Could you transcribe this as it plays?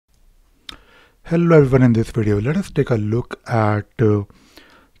Hello everyone, in this video let us take a look at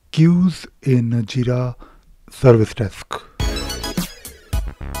queues in Jira Service Desk.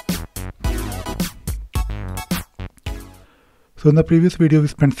 So in the previous video we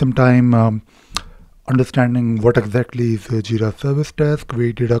spent some time understanding what exactly is Jira Service Desk.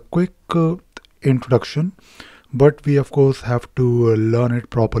 We did a quick introduction, but we of course have to learn it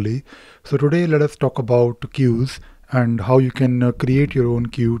properly. So today let us talk about queues and how you can create your own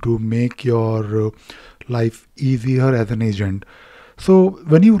queue to make your life easier as an agent. So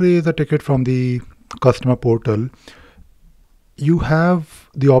when you raise a ticket from the customer portal, you have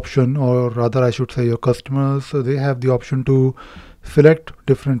the option, or rather I should say your customers, they have the option to select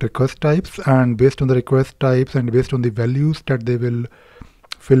different request types, and based on the request types and based on the values that they will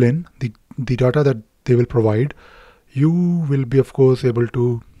fill in, the data that they will provide, you will be of course able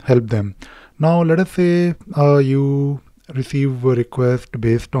to help them. Now let us say you receive a request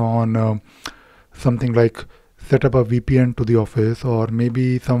based on something like set up a VPN to the office, or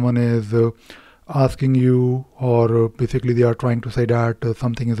maybe someone is asking you, or basically they are trying to say that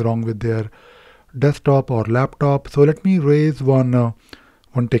something is wrong with their desktop or laptop. So let me raise one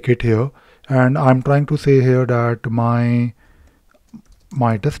ticket here, and I'm trying to say here that my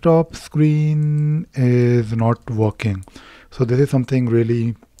desktop screen is not working. So this is something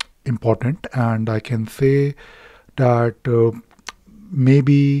really important, and I can say that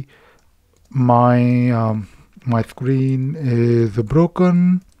maybe my screen is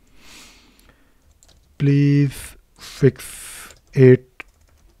broken. Please fix it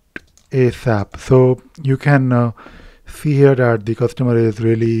ASAP. So you can see here that the customer is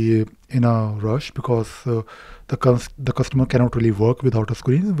really in a rush because the customer cannot really work without a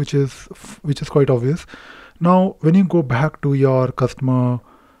screen, which is quite obvious. Now when you go back to your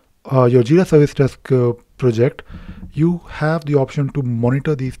your Jira Service Desk project, you have the option to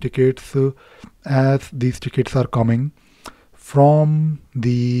monitor these tickets as these tickets are coming from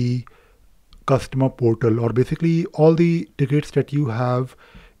the customer portal, or basically all the tickets that you have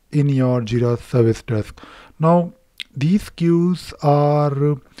in your Jira Service Desk. Now these queues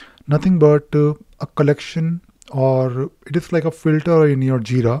are nothing but a collection, or it is like a filter in your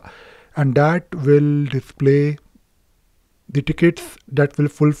Jira, and that will display the tickets that will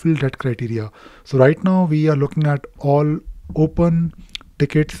fulfill that criteria. So right now we are looking at all open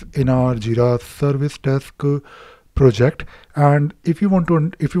tickets in our Jira Service Desk project, and if you want to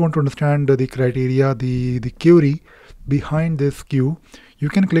understand the criteria, the query behind this queue, you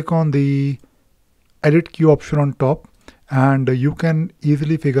can click on the edit queue option on top, and you can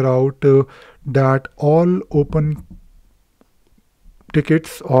easily figure out that all open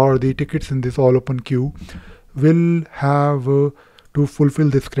tickets, or the tickets in this all open queue, will have to fulfill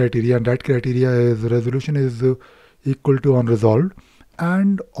this criteria, and that criteria is resolution is equal to unresolved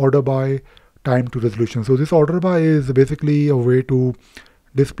and order by time to resolution. So this order by is basically a way to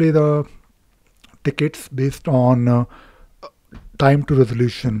display the tickets based on time to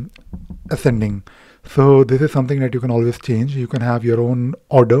resolution ascending. So this is something that you can always change. You can have your own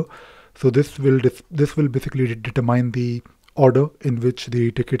order. So this will basically determine the order in which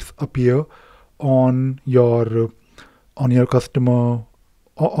the tickets appear on your customer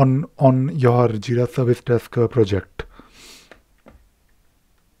on your Jira Service Desk project.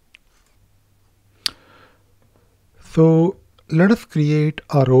 So let us create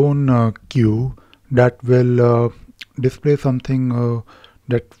our own queue that will display something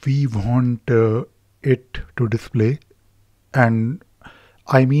that we want it to display, and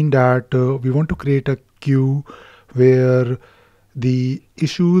I mean that we want to create a queue where the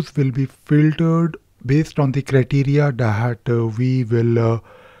issues will be filtered based on the criteria that we will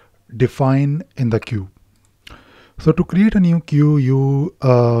define in the queue. So to create a new queue, you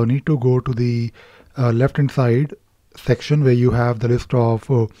need to go to the left hand side section where you have the list of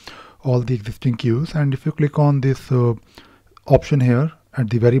all the existing queues, and if you click on this option here at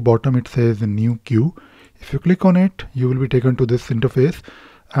the very bottom, it says new queue. If you click on it, you will be taken to this interface,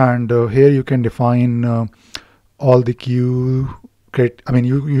 and here you can define all the queue.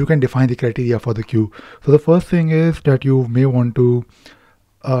 You can define the criteria for the queue. So the first thing is that you may want to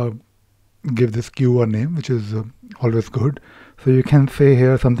give this queue a name, which is always good. So you can say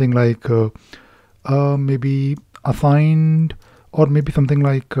here something like maybe assigned, or maybe something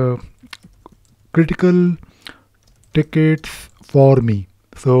like critical tickets for me.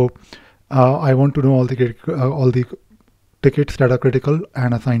 So I want to know all the tickets that are critical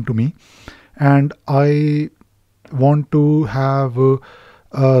and assigned to me, and I want to have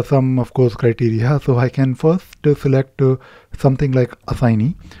some of course criteria. So I can first select something like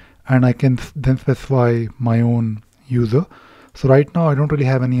assignee, and I can then specify my own user. So right now I don't really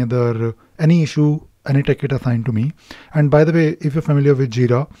have any issue, any ticket assigned to me. And by the way, if you're familiar with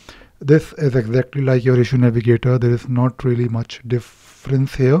Jira, this is exactly like your issue navigator. There is not really much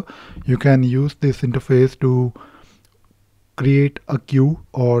difference here. You can use this interface to create a queue,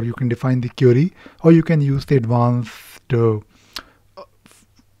 or you can define the query, or you can use the advanced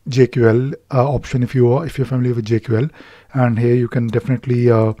JQL option if you're familiar with JQL. And here you can definitely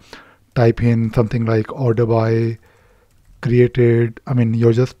type in something like order by created. I mean,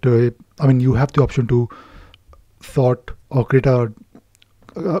 you're just you have the option to sort or create a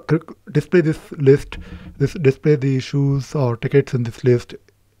display this list, display the issues or tickets in this list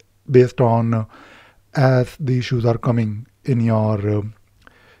based on as the issues are coming in your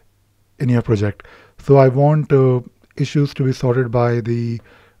project. So I want issues to be sorted by the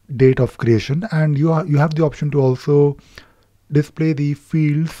date of creation, and you have the option to also display the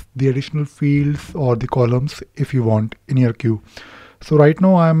fields, the additional fields or the columns if you want in your queue. So right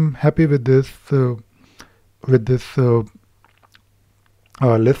now I'm happy with this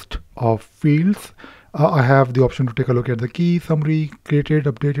list of fields. I have the option to take a look at the key, summary, created,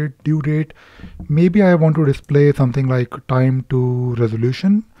 updated, due date. Maybe I want to display something like time to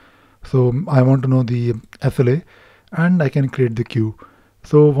resolution. So I want to know the SLA, and I can create the queue.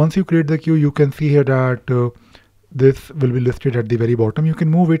 So once you create the queue, you can see here that this will be listed at the very bottom. You can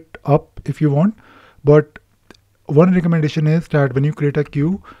move it up if you want, but one recommendation is that when you create a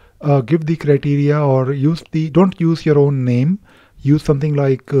queue, give the criteria or don't use your own name. Use something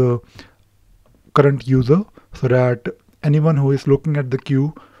like current user, so that anyone who is looking at the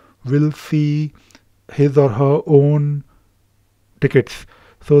queue will see his or her own tickets.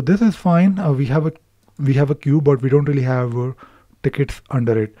 So this is fine. We have a queue, but we don't really have tickets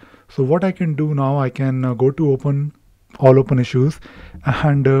under it. So what I can do now, I can go to all open issues,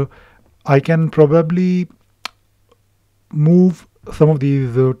 and I can probably move some of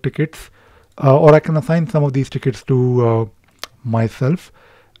these tickets, or I can assign some of these tickets to myself,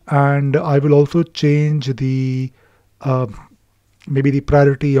 and I will also change the maybe the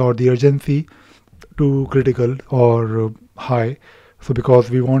priority or the urgency to critical or high. So because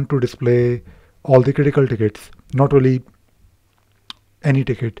we want to display all the critical tickets, not really any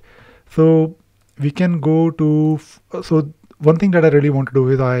ticket. So we can go to so one thing that I really want to do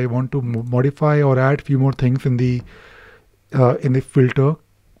is I want to modify or add few more things in the filter,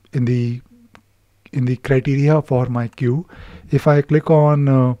 in the criteria for my queue. If I click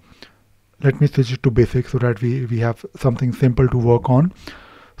on let me switch it to basic so that we have something simple to work on.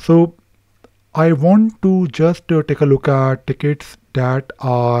 So I want to just take a look at tickets that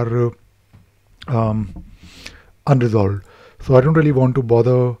are unresolved. So I don't really want to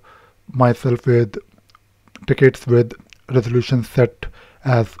bother myself with tickets with resolution set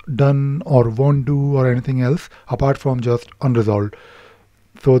as done or won't do or anything else apart from just unresolved.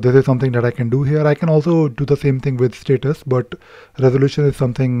 So this is something that I can do here. I can also do the same thing with status, but resolution is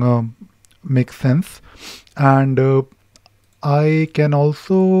something makes sense. And I can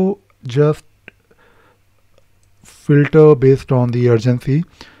also just filter based on the urgency.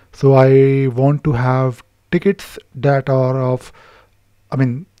 So I want to have tickets that are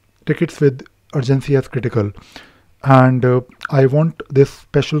tickets with urgency as critical. And I want this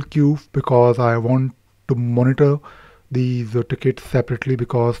special queue because I want to monitor these tickets separately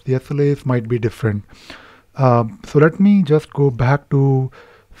because the SLAs might be different. So let me just go back to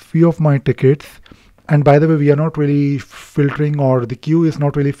few of my tickets. And by the way, we are not really filtering, or the queue is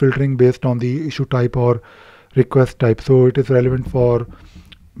not really filtering based on the issue type or request type. So it is relevant for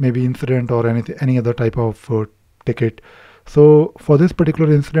maybe incident or any other type of ticket. So for this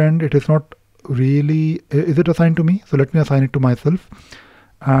particular incident, it is not really, is it assigned to me? So let me assign it to myself.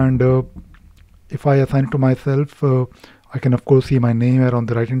 And if I assign it to myself, I can of course see my name here on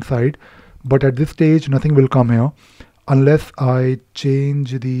the right hand side. But at this stage, nothing will come here unless I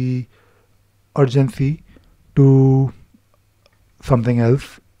change the urgency to something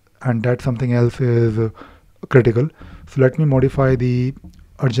else, and that something else is critical. So let me modify the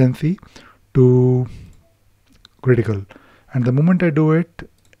urgency to critical. And the moment I do it,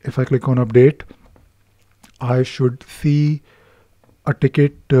 if I click on update, I should see a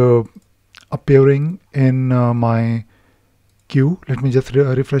ticket appearing in my queue. Let me just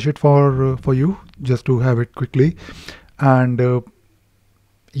refresh it for you just to have it quickly. And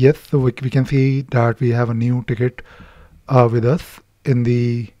yes, so we can see that we have a new ticket with us in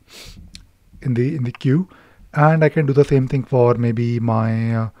the queue, and I can do the same thing for maybe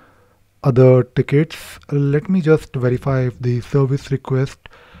my other tickets. Let me just verify if the service request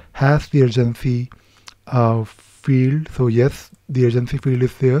has the urgency field. So yes, the urgency field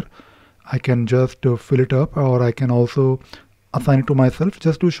is there. I can just fill it up, or I can also assign it to myself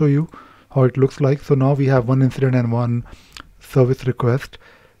just to show you how it looks like. So now we have one incident and one service request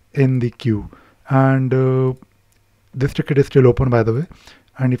in the queue, and this ticket is still open, by the way.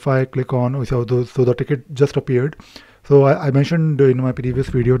 And if I click on, so the ticket just appeared. So I mentioned in my previous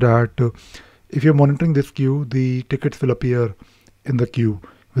video that if you're monitoring this queue, the tickets will appear in the queue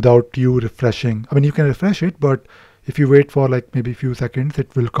without you refreshing. I mean, you can refresh it, but if you wait for like maybe a few seconds,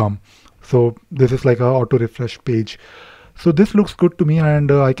 it will come. So this is like a auto refresh page. So this looks good to me,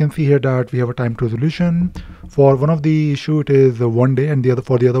 and I can see here that we have a time to resolution. For one of the issue, it is 1 day, and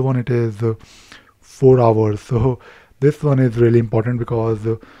for the other one, it is 4 hours. So this one is really important because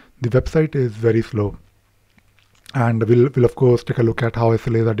the website is very slow. And we'll of course take a look at how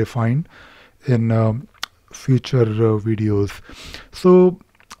SLAs are defined in future videos. So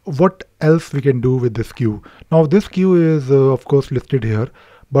what else we can do with this queue? Now this queue is of course listed here,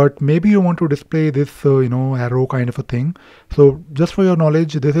 but maybe you want to display this arrow kind of a thing. So just for your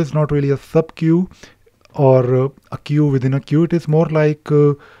knowledge, this is not really a sub queue or a queue within a queue. It is more like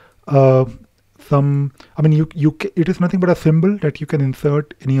it is nothing but a symbol that you can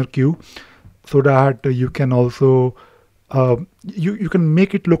insert in your queue, so that you can also you can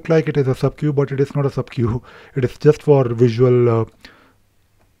make it look like it is a sub queue, but it is not a sub queue. It is just for visual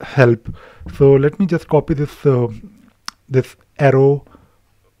help. So let me just copy this this arrow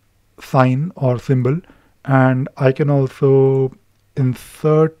sign or symbol, and I can also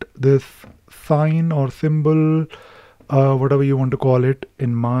insert this sign or symbol, whatever you want to call it,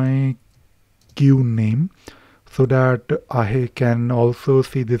 in my queue name, so that I can also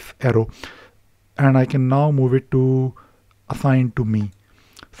see this arrow, and I can now move it to assign to me.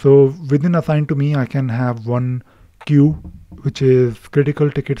 So within assign to me, I can have one queue which is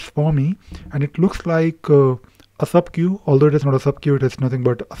critical tickets for me, and it looks like a sub queue, although it is not a sub queue. It is nothing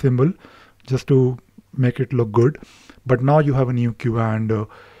but a symbol just to make it look good. But now you have a new queue, and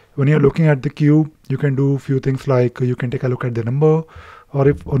when you're looking at the queue, you can do few things like you can take a look at the number, or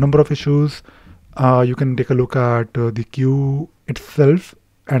if a number of issues. You can take a look at the queue itself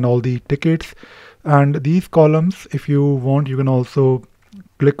and all the tickets, and these columns, if you want, you can also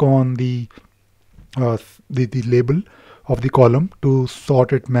click on the label of the column to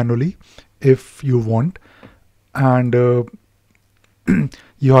sort it manually if you want. And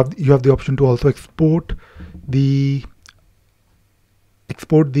you have the option to also export the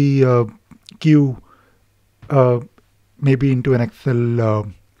queue maybe into an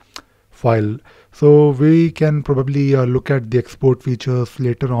Excel file. So we can probably look at the export features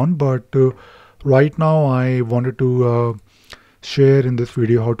later on, but right now I wanted to share in this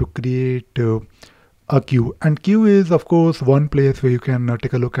video how to create a queue. And queue is of course one place where you can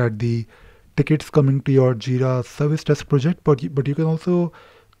take a look at the tickets coming to your Jira Service Desk project, but you can also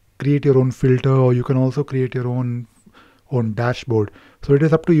create your own filter, or you can also create your own dashboard. So it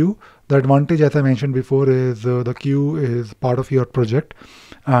is up to you. The advantage, as I mentioned before, is the queue is part of your project,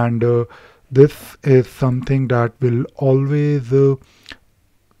 and this is something that will always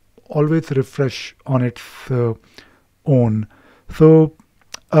refresh on its own. So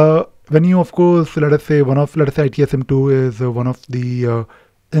when you, of course, let us say ITSM 2 is one of the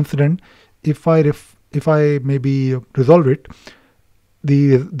incident. If I maybe resolve it,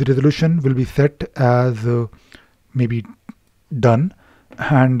 the resolution will be set as maybe done,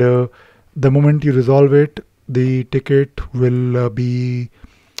 and the moment you resolve it, the ticket will be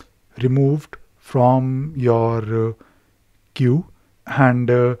removed from your queue, and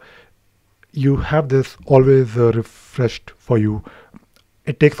you have this always refreshed for you.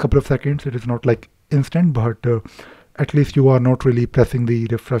 It takes a couple of seconds. It is not like instant, but at least you are not really pressing the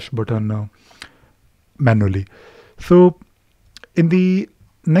refresh button manually. So in the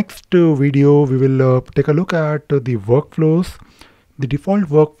next video, we will take a look at the workflows, the default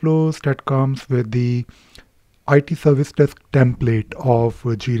workflows that comes with the IT Service Desk template of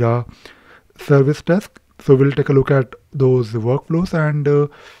Jira Service Desk. So we'll take a look at those workflows, and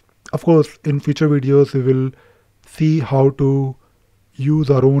of course in future videos we will see how to use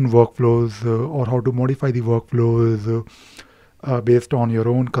our own workflows or how to modify the workflows based on your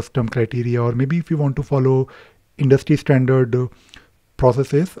own custom criteria, or maybe if you want to follow industry standard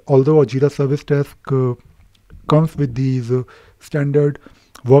processes. Although a Jira Service Desk comes with these standard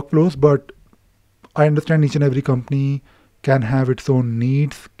workflows, but I understand each and every company can have its own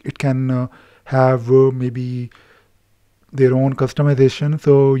needs. It can have maybe their own customization.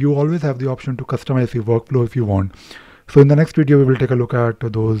 So you always have the option to customize your workflow if you want. So in the next video, we will take a look at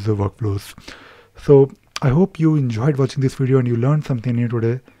those workflows. So I hope you enjoyed watching this video and you learned something new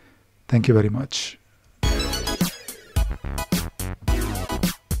today. Thank you very much.